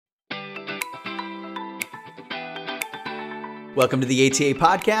Welcome to the ATA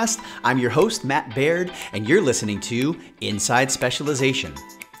podcast. I'm your host, Matt Baird, and you're listening to Inside Specialization,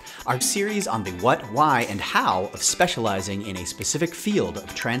 our series on the what, why, and how of specializing in a specific field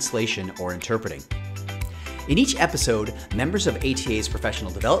of translation or interpreting. In each episode, members of ATA's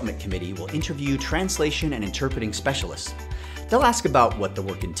Professional Development Committee will interview translation and interpreting specialists. They'll ask about what the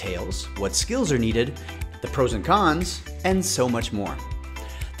work entails, what skills are needed, the pros and cons, and so much more.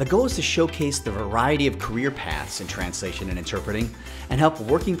 The goal is to showcase the variety of career paths in translation and interpreting and help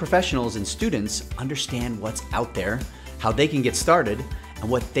working professionals and students understand what's out there, how they can get started, and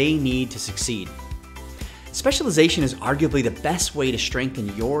what they need to succeed. Specialization is arguably the best way to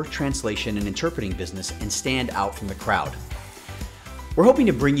strengthen your translation and interpreting business and stand out from the crowd. We're hoping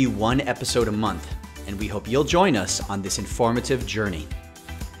to bring you one episode a month, and we hope you'll join us on this informative journey.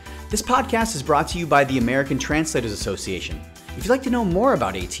 This podcast is brought to you by the American Translators Association. If you'd like to know more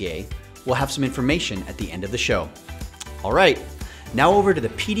about ATA, we'll have some information at the end of the show. All right, now over to the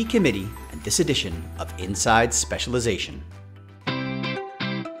PD Committee and this edition of Inside Specialization.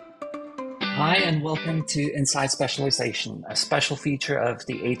 Hi, and welcome to Inside Specialization, a special feature of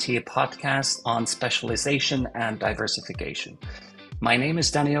the ATA podcast on specialization and diversification. My name is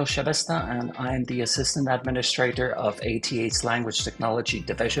Daniel Šebesta, and I'm the Assistant Administrator of ATA's Language Technology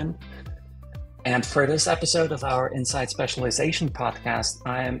Division. And for this episode of our Inside Specialization podcast,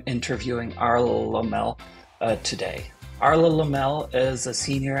 I am interviewing Arle Lommel today. Arle Lommel is a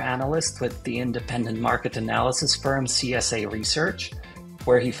senior analyst with the independent market analysis firm CSA Research,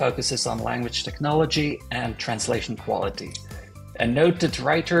 where he focuses on language technology and translation quality. A noted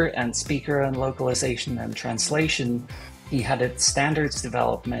writer and speaker on localization and translation, he headed standards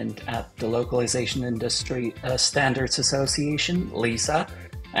development at the Localization Industry Standards Association, LISA,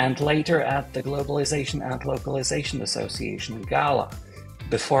 and later at the Globalization and Localization Association, GALA,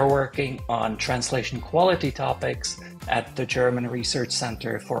 before working on translation quality topics at the German Research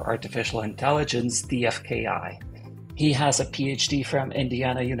Center for Artificial Intelligence, DFKI. He has a PhD from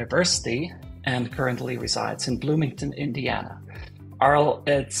Indiana University and currently resides in Bloomington, Indiana. Arle,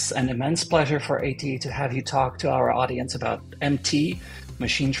 it's an immense pleasure for ATA to have you talk to our audience about MT,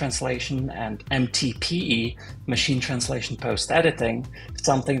 machine translation, and MTPE, machine translation post-editing,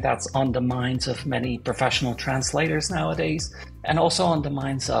 something that's on the minds of many professional translators nowadays, and also on the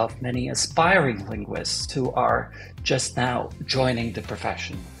minds of many aspiring linguists who are just now joining the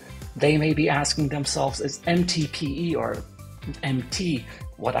profession. They may be asking themselves, is MTPE or MT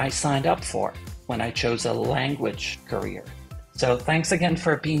what I signed up for when I chose a language career? So thanks again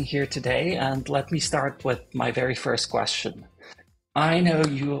for being here today, and let me start with my very first question. I know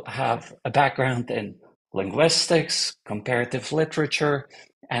you have a background in linguistics, comparative literature,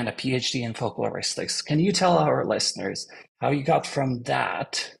 and a PhD in folkloristics. Can you tell our listeners how you got from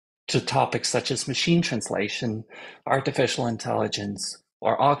that to topics such as machine translation, artificial intelligence,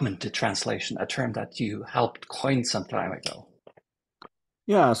 or augmented translation, a term that you helped coin some time ago?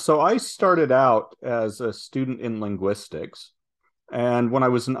 Yeah, so I started out as a student in linguistics. And when I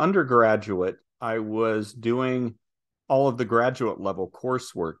was an undergraduate, I was doing all of the graduate level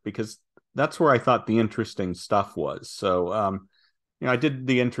coursework because that's where I thought the interesting stuff was. So, I did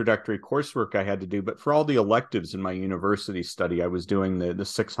the introductory coursework I had to do, but for all the electives in my university study, I was doing the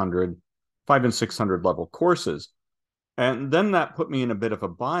 600, 500 and 600 level courses. And then that put me in a bit of a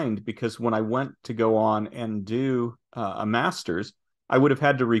bind because when I went to go on and do a master's, I would have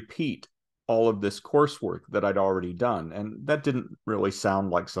had to repeat all of this coursework that I'd already done. And that didn't really sound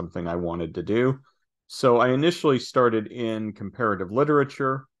like something I wanted to do. So I initially started in comparative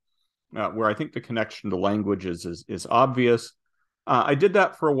literature, where I think the connection to languages is obvious. I did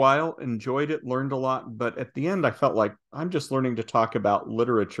that for a while, enjoyed it, learned a lot, but at the end I felt like I'm just learning to talk about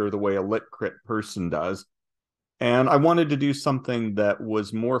literature the way a lit crit person does. And I wanted to do something that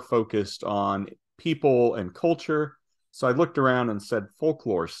was more focused on people and culture. So I looked around and said,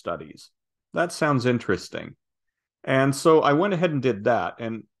 folklore studies. That sounds interesting. And so I went ahead and did that.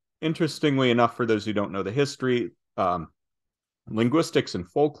 And interestingly enough, for those who don't know the history, linguistics and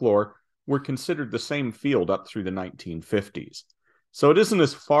folklore were considered the same field up through the 1950s. So it isn't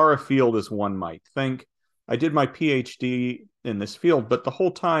as far afield as one might think. I did my PhD in this field, but the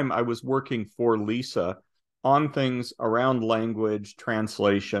whole time I was working for LISA on things around language,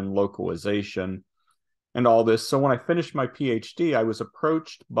 translation, localization, and all this. So when I finished my PhD, I was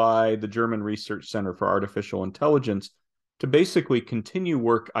approached by the German Research Center for Artificial Intelligence to basically continue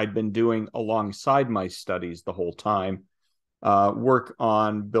work I'd been doing alongside my studies the whole time, work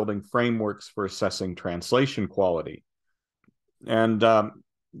on building frameworks for assessing translation quality. And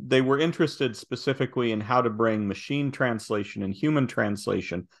they were interested specifically in how to bring machine translation and human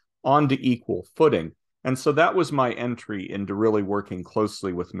translation onto equal footing. And so that was my entry into really working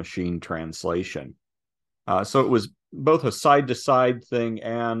closely with machine translation. So it was both a side-to-side thing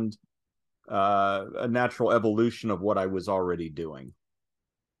and a natural evolution of what I was already doing.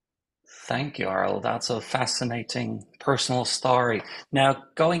 Thank you, Arle. That's a fascinating personal story. Now,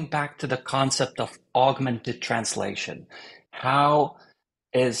 going back to the concept of augmented translation, how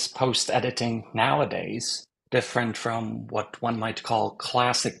is post-editing nowadays different from what one might call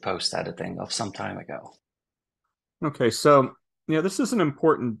classic post-editing of some time ago? Okay, so this is an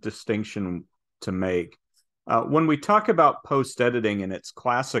important distinction to make. When we talk about post-editing in its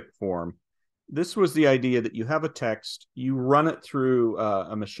classic form, this was the idea that you have a text, you run it through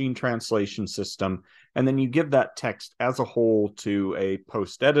a machine translation system, and then you give that text as a whole to a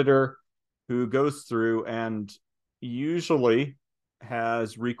post-editor who goes through and usually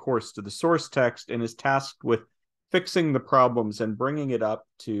has recourse to the source text and is tasked with fixing the problems and bringing it up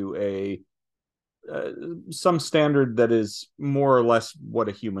to some standard that is more or less what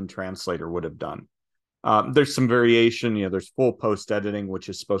a human translator would have done. There's some variation. There's full post editing, which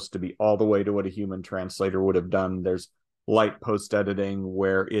is supposed to be all the way to what a human translator would have done. There's light post editing,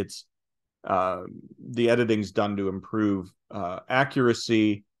 where it's the editing's done to improve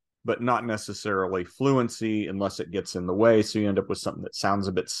accuracy, but not necessarily fluency unless it gets in the way. So you end up with something that sounds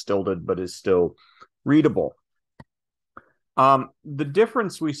a bit stilted, but is still readable. The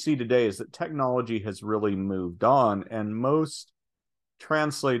difference we see today is that technology has really moved on, and most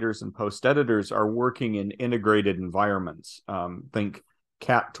translators and post editors are working in integrated environments. Think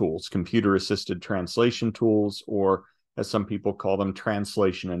CAT tools, computer assisted translation tools, or as some people call them,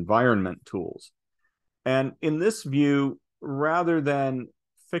 translation environment tools. And in this view, rather than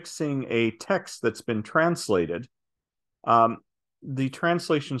fixing a text that's been translated, the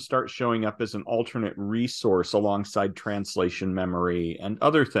translation starts showing up as an alternate resource alongside translation memory and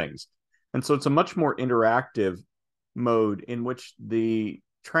other things. And so it's a much more interactive mode in which the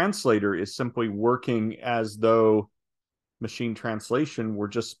translator is simply working as though machine translation were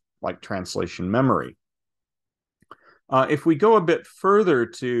just like translation memory. If we go a bit further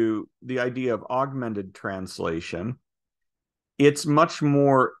to the idea of augmented translation, it's much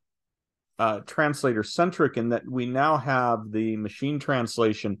more translator-centric in that we now have the machine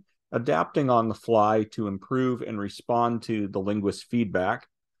translation adapting on the fly to improve and respond to the linguist's feedback.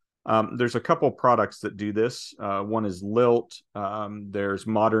 There's a couple products that do this. One is Lilt. There's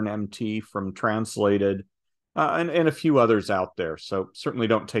Modern MT from Translated, and a few others out there. So certainly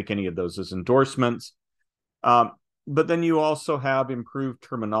don't take any of those as endorsements. But then you also have improved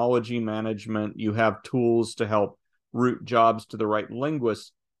terminology management. You have tools to help route jobs to the right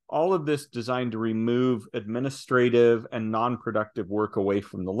linguist. All of this designed to remove administrative and non-productive work away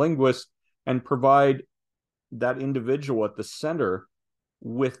from the linguist and provide that individual at the center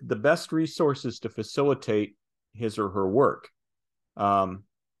with the best resources to facilitate his or her work.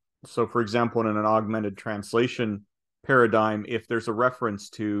 So, for example, in an augmented translation paradigm, if there's a reference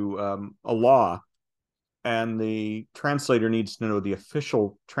to a law and the translator needs to know the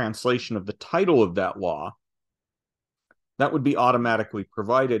official translation of the title of that law, that would be automatically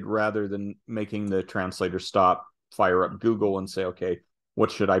provided rather than making the translator stop, fire up Google and say, okay,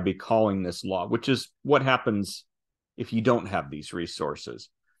 what should I be calling this law? Which is what happens if you don't have these resources.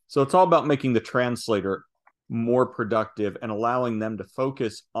 So it's all about making the translator more productive and allowing them to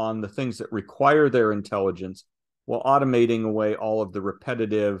focus on the things that require their intelligence while automating away all of the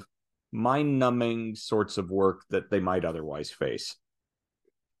repetitive, mind-numbing sorts of work that they might otherwise face.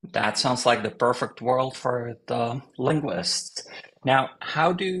 That sounds like the perfect world for the linguists. Now,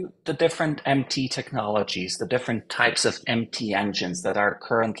 how do the different MT technologies, the different types of MT engines that are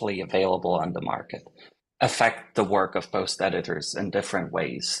currently available on the market, affect the work of post editors in different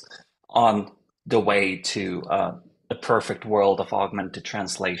ways on the way to a perfect world of augmented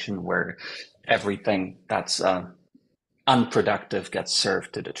translation where everything that's unproductive gets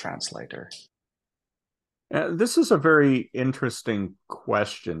served to the translator? This is a very interesting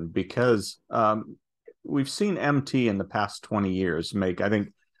question because we've seen MT in the past 20 years make, I think,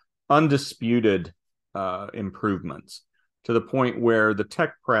 undisputed improvements to the point where the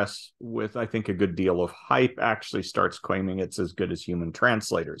tech press, with, I think, a good deal of hype, actually starts claiming it's as good as human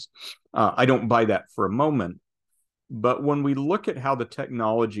translators. I don't buy that for a moment. But when we look at how the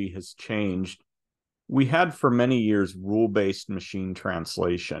technology has changed, we had for many years rule-based machine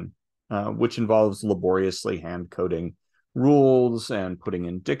translation, which involves laboriously hand-coding rules and putting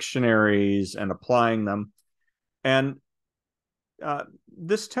in dictionaries and applying them. And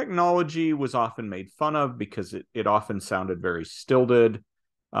this technology was often made fun of because it often sounded very stilted.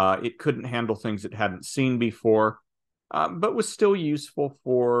 It couldn't handle things it hadn't seen before, but was still useful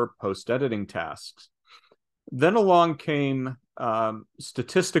for post-editing tasks. Then along came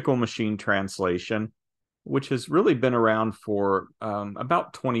statistical machine translation, which has really been around for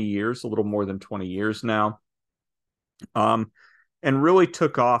about 20 years, a little more than 20 years now, and really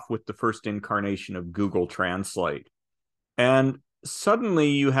took off with the first incarnation of Google Translate. And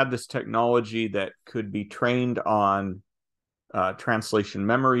suddenly you had this technology that could be trained on translation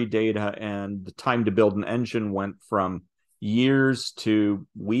memory data, and the time to build an engine went from years to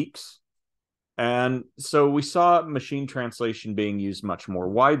weeks. And so we saw machine translation being used much more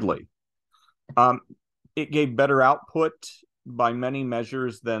widely. It gave better output by many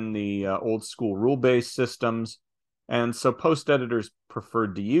measures than the old school rule-based systems. And so post editors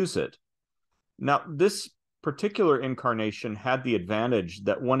preferred to use it. Now, this particular incarnation had the advantage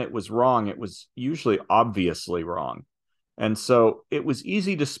that when it was wrong, it was usually obviously wrong. And so it was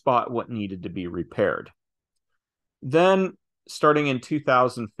easy to spot what needed to be repaired. Then, starting in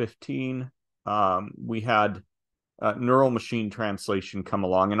 2015, we had neural machine translation come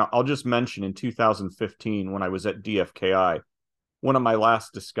along. And I'll just mention in 2015, when I was at DFKI, one of my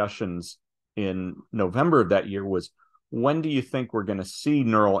last discussions in November of that year was, when do you think we're going to see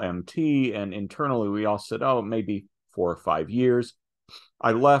neural MT? And internally, we all said, oh, maybe 4 or 5 years.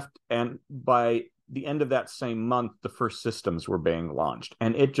 I left, and by the end of that same month, the first systems were being launched,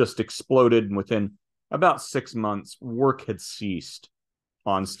 and it just exploded. And within about 6 months, work had ceased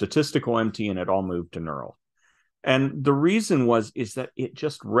on statistical MT, and it all moved to neural. And the reason is that it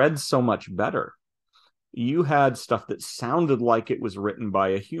just read so much better. You had stuff that sounded like it was written by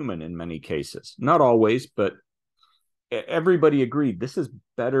a human in many cases. Not always, but everybody agreed this is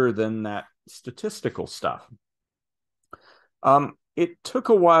better than that statistical stuff. It took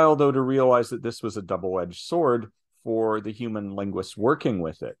a while, though, to realize that this was a double-edged sword for the human linguists working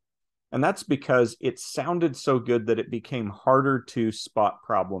with it. And that's because it sounded so good that it became harder to spot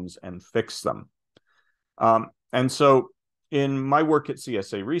problems and fix them. And so in my work at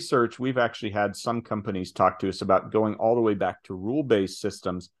CSA Research, we've actually had some companies talk to us about going all the way back to rule-based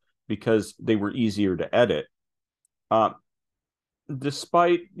systems because they were easier to edit.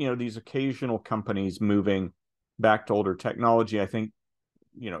 Despite these occasional companies moving back to older technology, I think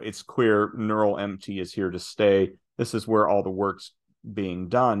it's clear neural MT is here to stay. This is where all the work's being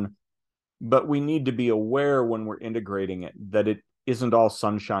done. But we need to be aware when we're integrating it that it isn't all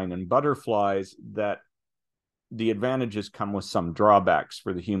sunshine and butterflies, that the advantages come with some drawbacks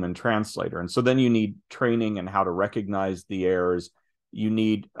for the human translator. And so then you need training and how to recognize the errors. You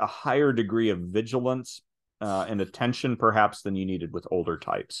need a higher degree of vigilance and attention, perhaps, than you needed with older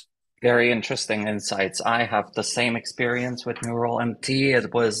types. Very interesting insights. I have the same experience with neural MT.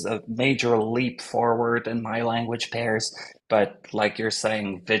 It was a major leap forward in my language pairs, but like you're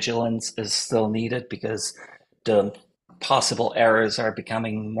saying, vigilance is still needed because the possible errors are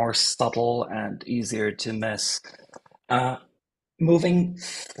becoming more subtle and easier to miss. Moving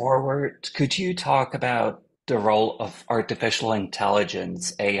forward, could you talk about the role of artificial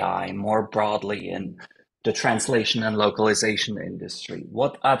intelligence, AI, more broadly in the translation and localization industry?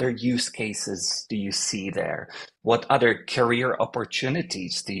 What other use cases do you see there? What other career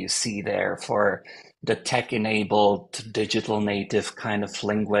opportunities do you see there for the tech-enabled, digital native kind of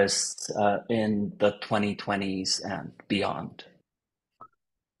linguists in the 2020s and beyond?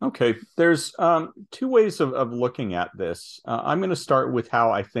 Okay, there's 2 ways of looking at this. I'm going to start with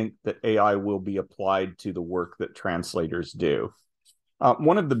how I think that AI will be applied to the work that translators do.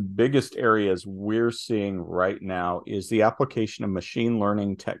 One of the biggest areas we're seeing right now is the application of machine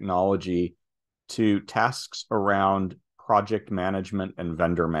learning technology to tasks around project management and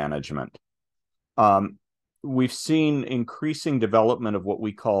vendor management. We've seen increasing development of what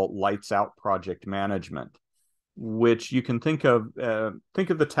we call lights out project management, which you can think of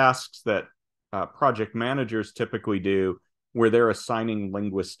the tasks that project managers typically do, where they're assigning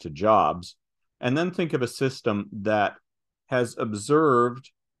linguists to jobs, and then think of a system that has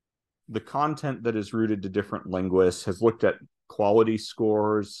observed the content that is routed to different linguists, has looked at quality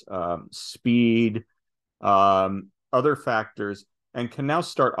scores, speed, other factors, and can now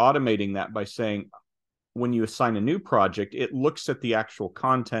start automating that by saying, when you assign a new project, it looks at the actual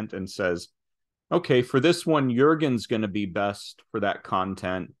content and says, okay, for this one, Jürgen's going to be best for that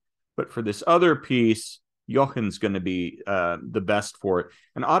content, but for this other piece, Jochen's going to be the best for it,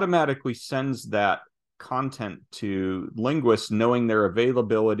 and automatically sends that content to linguists, knowing their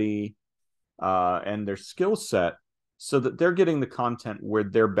availability and their skill set, so that they're getting the content where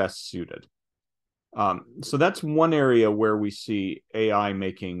they're best suited. So that's one area where we see AI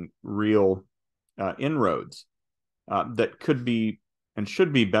making real inroads that could be and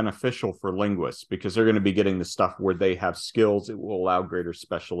should be beneficial for linguists, because they're going to be getting the stuff where they have skills. It will allow greater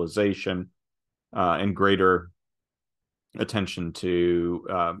specialization. and greater attention to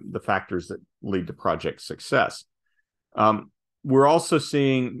the factors that lead to project success. We're also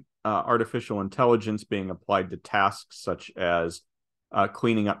seeing artificial intelligence being applied to tasks such as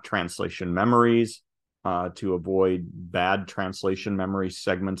cleaning up translation memories to avoid bad translation memory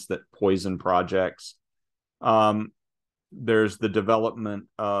segments that poison projects. There's the development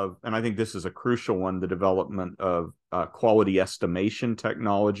of, and I think this is a crucial one, the development of quality estimation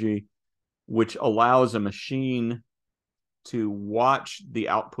technology, which allows a machine to watch the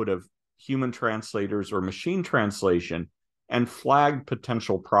output of human translators or machine translation and flag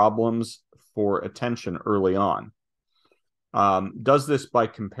potential problems for attention early on. Does this by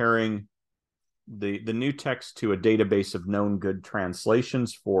comparing the new text to a database of known good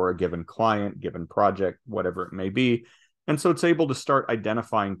translations for a given client, given project, whatever it may be. And so it's able to start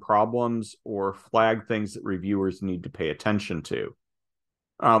identifying problems or flag things that reviewers need to pay attention to.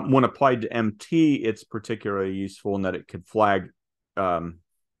 When applied to MT, it's particularly useful in that it could flag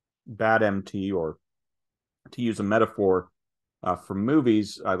bad MT, or to use a metaphor from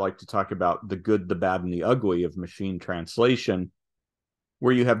movies, I like to talk about the good, the bad, and the ugly of machine translation,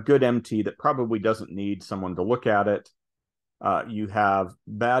 where you have good MT that probably doesn't need someone to look at it. You have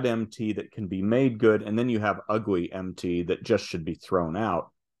bad MT that can be made good, and then you have ugly MT that just should be thrown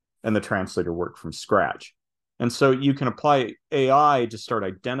out, and the translator worked from scratch. And so you can apply AI to start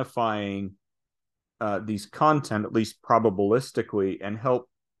identifying these content, at least probabilistically, and help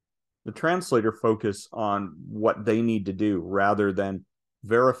the translator focus on what they need to do rather than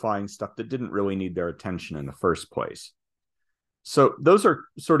verifying stuff that didn't really need their attention in the first place. So those are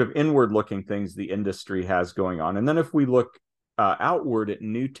sort of inward-looking things the industry has going on. And then if we look outward at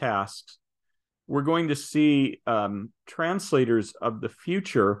new tasks, we're going to see translators of the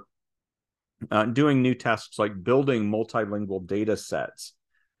future doing new tasks like building multilingual data sets,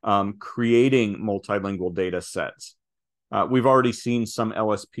 creating multilingual data sets. We've already seen some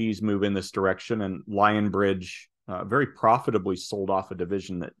LSPs move in this direction, and Lionbridge very profitably sold off a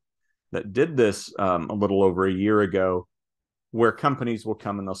division that did this a little over a year ago, where companies will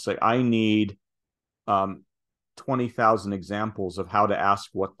come and they'll say, I need 20,000 examples of how to ask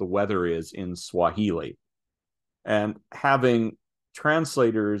what the weather is in Swahili. And having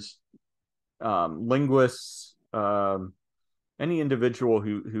translators, linguists, any individual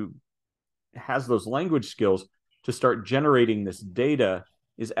who has those language skills to start generating this data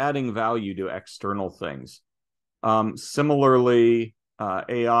is adding value to external things. Similarly,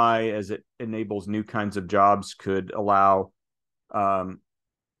 AI, as it enables new kinds of jobs, could allow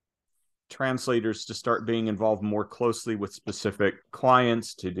translators to start being involved more closely with specific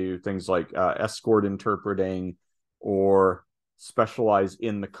clients to do things like escort interpreting or specialize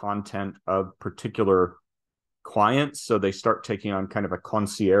in the content of particular clients. So they start taking on kind of a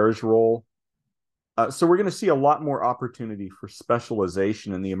concierge role. So we're going to see a lot more opportunity for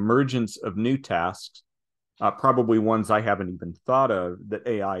specialization and the emergence of new tasks, probably ones I haven't even thought of, that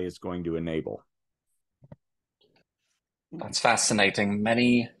AI is going to enable. That's fascinating.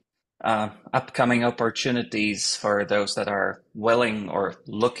 Many upcoming opportunities for those that are willing or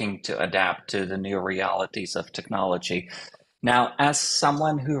looking to adapt to the new realities of technology. Now, as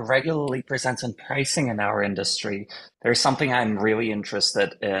someone who regularly presents on pricing in our industry, there's something I'm really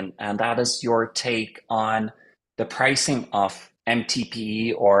interested in, and that is your take on the pricing of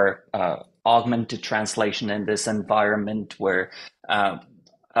MTP or augmented translation in this environment where a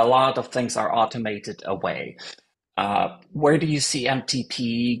lot of things are automated away. Where do you see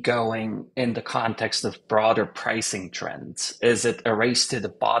MTP going in the context of broader pricing trends? Is it a race to the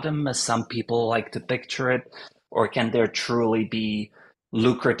bottom, as some people like to picture it? Or can there truly be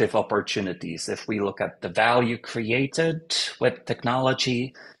lucrative opportunities if we look at the value created with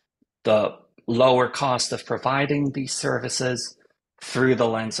technology, the lower cost of providing these services through the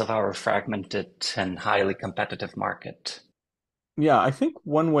lens of our fragmented and highly competitive market? Yeah, I think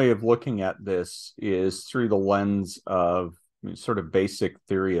one way of looking at this is through the lens of sort of basic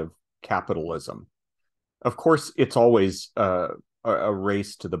theory of capitalism. Of course, it's always a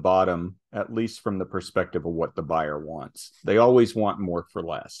race to the bottom, at least from the perspective of what the buyer wants. They always want more for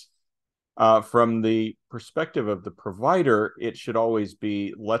less. From the perspective of the provider, it should always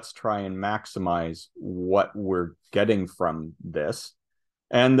be, let's try and maximize what we're getting from this.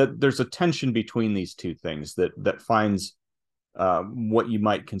 And that there's a tension between these two things that finds what you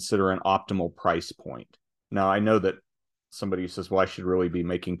might consider an optimal price point. Now, I know that somebody who says, well, I should really be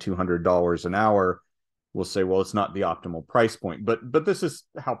making $200 an hour, will say, well, it's not the optimal price point. But this is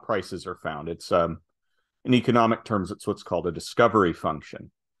how prices are found. It's in economic terms, it's what's called a discovery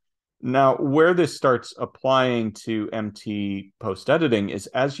function. Now, where this starts applying to MT post-editing is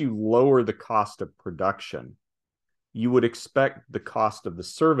as you lower the cost of production, you would expect the cost of the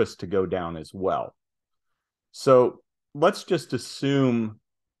service to go down as well. So let's just assume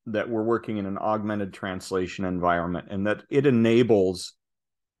that we're working in an augmented translation environment and that it enables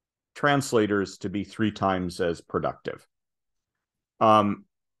translators to be 3 times as productive.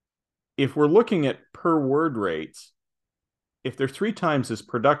 If we're looking at per word rates, if they're 3 times as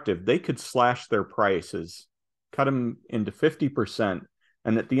productive, they could slash their prices, cut them into 50%,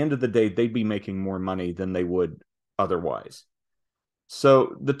 and at the end of the day, they'd be making more money than they would otherwise.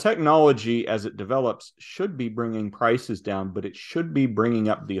 So the technology, as it develops, should be bringing prices down, but it should be bringing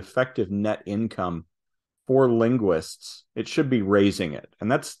up the effective net income for linguists. It should be raising it,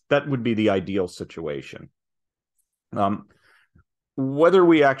 and that would be the ideal situation. Whether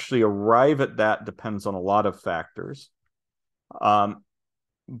we actually arrive at that depends on a lot of factors.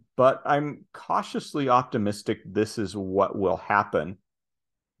 But I'm cautiously optimistic this is what will happen,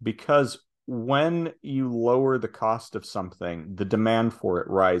 because when you lower the cost of something, the demand for it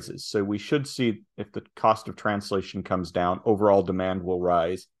rises. So we should see, if the cost of translation comes down, overall demand will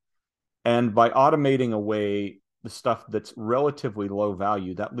rise. And by automating away the stuff that's relatively low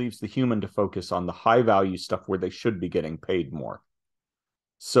value, that leaves the human to focus on the high value stuff where they should be getting paid more.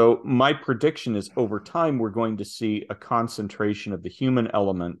 So my prediction is over time, we're going to see a concentration of the human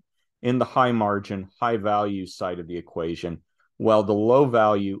element in the high margin, high value side of the equation, while the low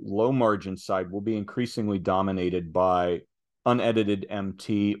value, low margin side will be increasingly dominated by unedited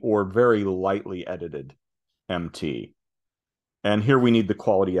MT or very lightly edited MT. And here we need the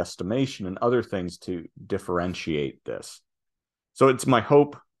quality estimation and other things to differentiate this. So it's my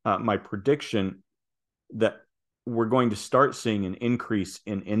hope, my prediction, that we're going to start seeing an increase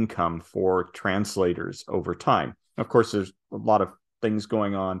in income for translators over time. Of course, there's a lot of things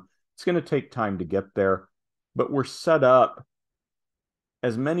going on. It's going to take time to get there, but we're set up,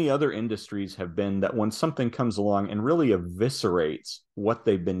 as many other industries have been, that when something comes along and really eviscerates what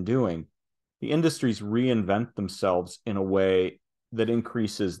they've been doing, the industries reinvent themselves in a way that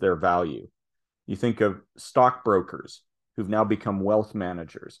increases their value. You think of stockbrokers who've now become wealth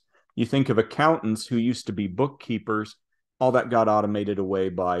managers. You think of accountants who used to be bookkeepers. All that got automated away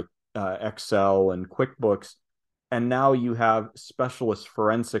by Excel and QuickBooks. And now you have specialist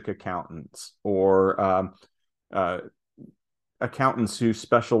forensic accountants, or accountants who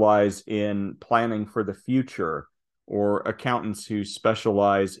specialize in planning for the future, or accountants who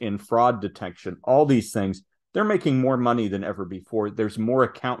specialize in fraud detection. All these things, they're making more money than ever before. There's more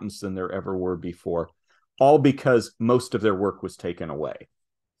accountants than there ever were before, all because most of their work was taken away.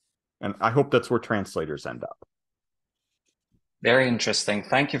 And I hope that's where translators end up. Very interesting.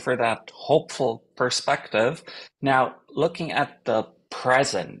 Thank you for that hopeful perspective. Now, looking at the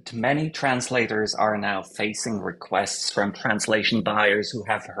present, many translators are now facing requests from translation buyers who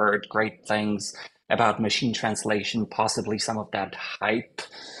have heard great things about machine translation, possibly some of that hype.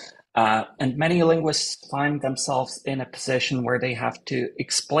 And many linguists find themselves in a position where they have to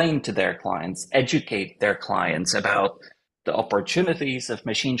explain to their clients, educate their clients about the opportunities of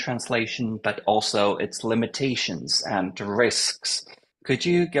machine translation, but also its limitations and risks. Could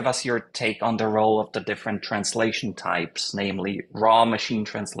you give us your take on the role of the different translation types, namely raw machine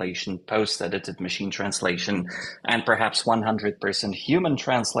translation, post-edited machine translation, and perhaps 100% human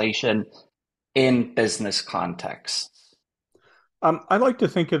translation in business contexts? I like to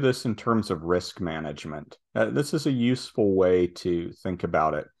think of this in terms of risk management. This is a useful way to think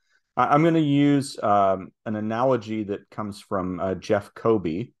about it. I'm going to use an analogy that comes from Jeff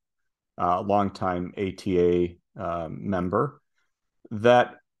Kobe, a longtime ATA member,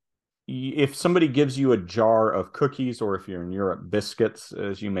 that if somebody gives you a jar of cookies, or if you're in Europe, biscuits,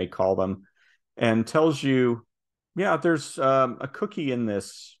 as you may call them, and tells you, yeah, there's a cookie in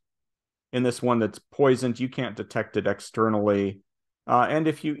this one that's poisoned, you can't detect it externally, and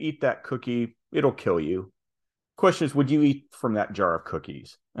if you eat that cookie, it'll kill you. Question is, would you eat from that jar of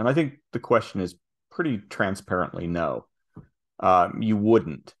cookies? And I think the question is pretty transparently no. You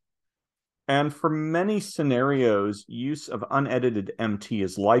wouldn't. And for many scenarios, use of unedited MT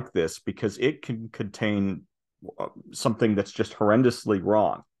is like this, because it can contain something that's just horrendously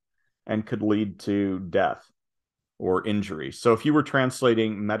wrong and could lead to death or injury. So if you were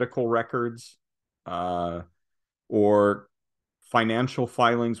translating medical records or financial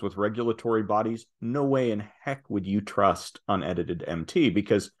filings with regulatory bodies, no way in heck would you trust unedited MT,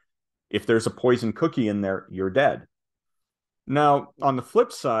 because if there's a poison cookie in there, you're dead. Now, on the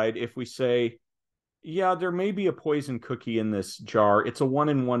flip side, if we say, yeah, there may be a poison cookie in this jar, it's a 1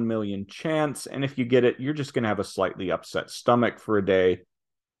 in 1 million chance, and if you get it, you're just going to have a slightly upset stomach for a day,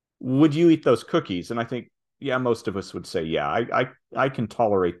 would you eat those cookies? And I think, yeah, most of us would say, yeah, I can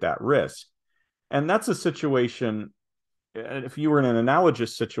tolerate that risk. And that's a situation, if you were in an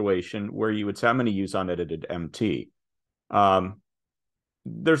analogous situation where you would say, I'm going to use unedited MT.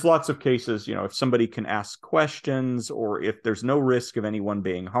 There's lots of cases, if somebody can ask questions, or if there's no risk of anyone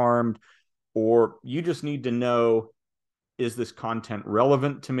being harmed, or you just need to know, is this content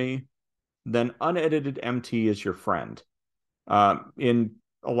relevant to me? Then unedited MT is your friend. In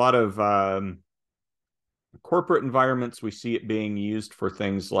a lot of corporate environments, we see it being used for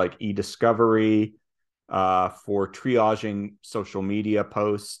things like e-discovery, for triaging social media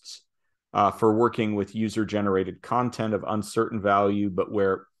posts, for working with user-generated content of uncertain value, but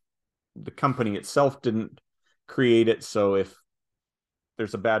where the company itself didn't create it. So if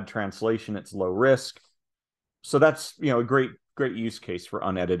there's a bad translation, it's low risk. So that's a great use case for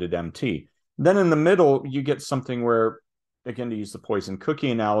unedited MT. Then in the middle, you get something where, again, to use the poison cookie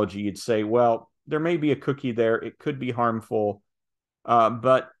analogy, you'd say, well, there may be a cookie there. It could be harmful.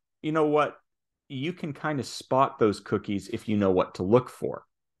 But you know what? You can kind of spot those cookies if you know what to look for.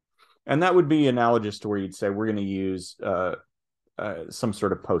 And that would be analogous to where you'd say, we're going to use some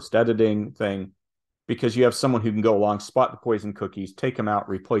sort of post-editing thing, because you have someone who can go along, spot the poison cookies, take them out,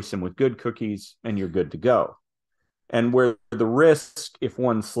 replace them with good cookies, and you're good to go. And where the risk, if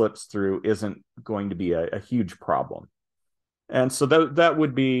one slips through, isn't going to be a huge problem. And so that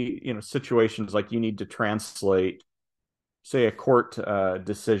would be, situations like you need to translate, say, a court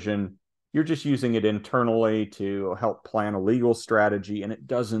decision. You're just using it internally to help plan a legal strategy, and it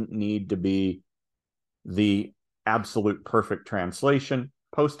doesn't need to be the absolute perfect translation.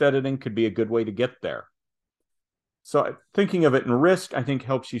 Post-editing could be a good way to get there. So thinking of it in risk, I think,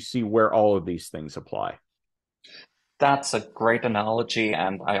 helps you see where all of these things apply. That's a great analogy,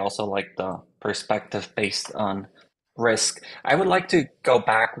 and I also like the perspective based on risk. I would like to go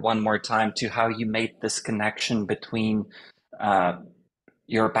back one more time to how you made this connection between uh,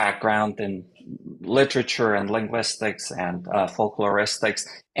 your background in literature and linguistics and folkloristics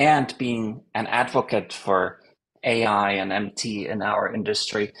and being an advocate for AI and MT in our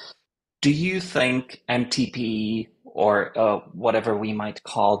industry. Do you think MTP or whatever we might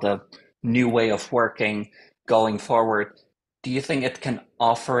call the new way of working going forward, do you think it can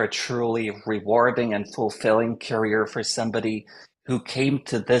offer a truly rewarding and fulfilling career for somebody who came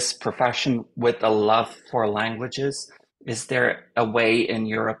to this profession with a love for languages? Is there a way, in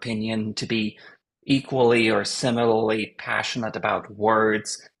your opinion, to be equally or similarly passionate about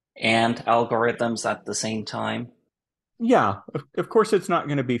words and algorithms at the same time? Yeah, of course, it's not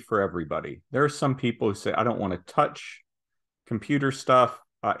going to be for everybody. There are some people who say, I don't want to touch computer stuff.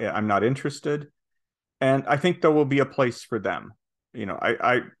 I'm not interested. And I think there will be a place for them.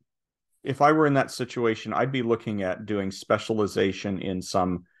 If I were in that situation, I'd be looking at doing specialization in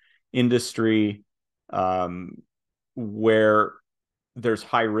some industry where there's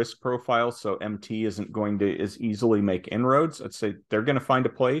high risk profile. So MT isn't going to as easily make inroads. I'd say they're going to find a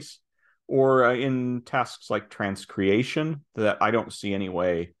place. Or in tasks like transcreation that I don't see any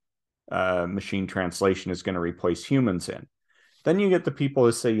way machine translation is going to replace humans in. Then you get the people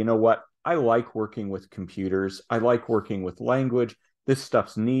who say, you know what? I like working with computers. I like working with language. This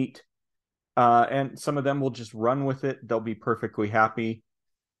stuff's neat. And some of them will just run with it. They'll be perfectly happy.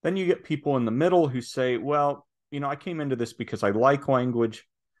 Then you get people in the middle who say, well, I came into this because I like language.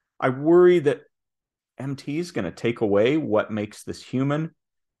 I worry that MT is going to take away what makes this human.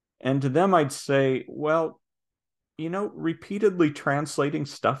 And to them, I'd say, well, repeatedly translating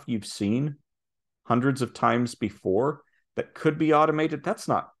stuff you've seen hundreds of times before that could be automated, that's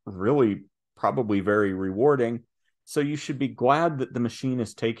not really probably very rewarding. So you should be glad that the machine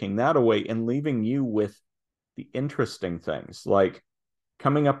is taking that away and leaving you with the interesting things, like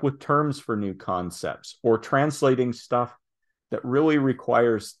coming up with terms for new concepts or translating stuff that really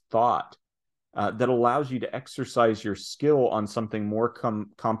requires thought, that allows you to exercise your skill on something more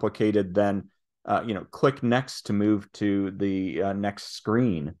complicated than, click next to move to the next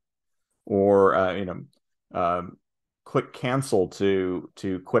screen, or click cancel to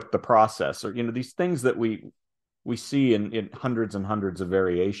quit the process, or these things that we see in hundreds and hundreds of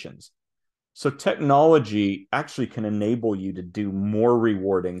variations. So technology actually can enable you to do more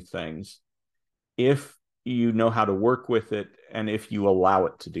rewarding things if you know how to work with it and if you allow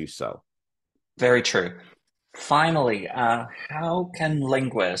it to do so. Very true. Finally, how can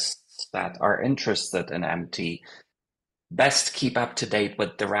linguists that are interested in MT best keep up to date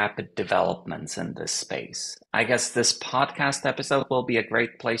with the rapid developments in this space? I guess this podcast episode will be a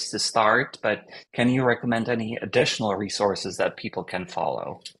great place to start, but can you recommend any additional resources that people can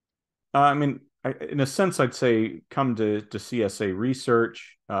follow? I mean, in a sense, I'd say come to CSA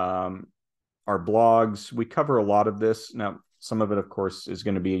Research, our blogs. We cover a lot of this. Now, some of it, of course, is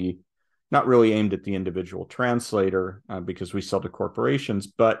going to be not really aimed at the individual translator because we sell to corporations,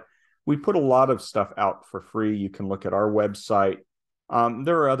 but we put a lot of stuff out for free. You can look at our website.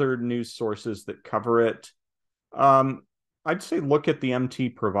 There are other news sources that cover it. I'd say look at the MT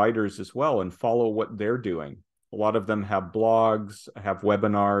providers as well and follow what they're doing. A lot of them have blogs, have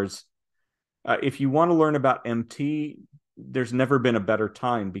webinars. If you want to learn about MT, there's never been a better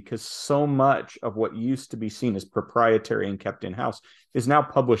time because so much of what used to be seen as proprietary and kept in-house is now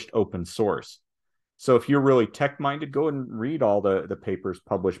published open source. So if you're really tech-minded, go and read all the papers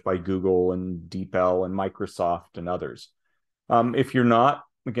published by Google and DeepL and Microsoft and others. If you're not,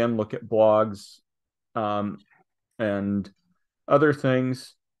 again, look at blogs and other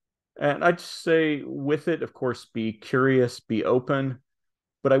things. And I'd say with it, of course, be curious, be open.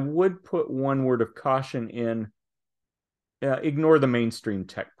 But I would put one word of caution in, ignore the mainstream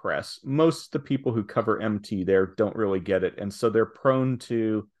tech press. Most of the people who cover MT there don't really get it. And so they're prone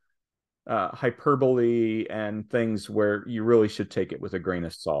to hyperbole and things where you really should take it with a grain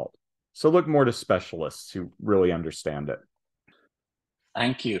of salt. So look more to specialists who really understand it.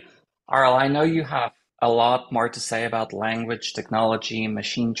 Thank you. Arle, I know you have a lot more to say about language, technology,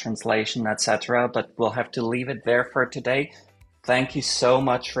 machine translation, etc., but we'll have to leave it there for today. Thank you so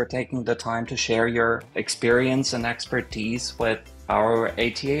much for taking the time to share your experience and expertise with our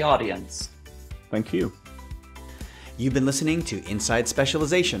ATA audience. Thank you. You've been listening to Inside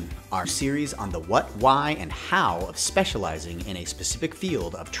Specialization, our series on the what, why, and how of specializing in a specific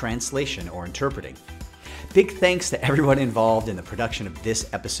field of translation or interpreting. Big thanks to everyone involved in the production of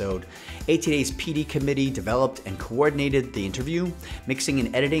this episode. ATA's PD committee developed and coordinated the interview. Mixing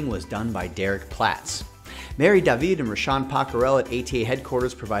and editing was done by Derek Platz. Mary David and Rashawn Paccarel at ATA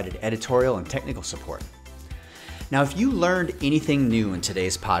headquarters provided editorial and technical support. Now, if you learned anything new in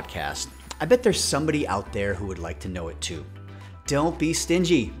today's podcast, I bet there's somebody out there who would like to know it too. Don't be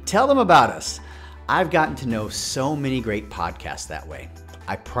stingy. Tell them about us. I've gotten to know so many great podcasts that way.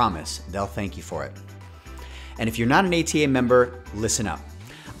 I promise they'll thank you for it. And if you're not an ATA member, listen up.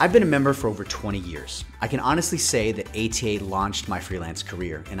 I've been a member for over 20 years. I can honestly say that ATA launched my freelance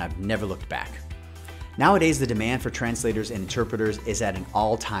career, and I've never looked back. Nowadays, the demand for translators and interpreters is at an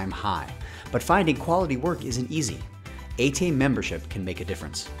all-time high, but finding quality work isn't easy. ATA membership can make a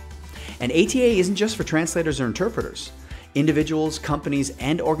difference. And ATA isn't just for translators or interpreters. Individuals, companies,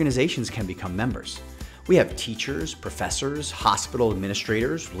 and organizations can become members. We have teachers, professors, hospital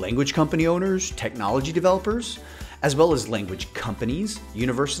administrators, language company owners, technology developers, as well as language companies,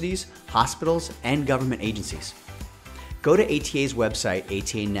 universities, hospitals, and government agencies. Go to ATA's website,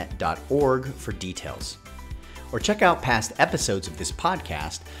 atanet.org, for details. Or check out past episodes of this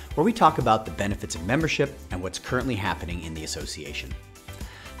podcast where we talk about the benefits of membership and what's currently happening in the association.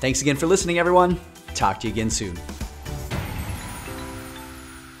 Thanks again for listening, everyone. Talk to you again soon.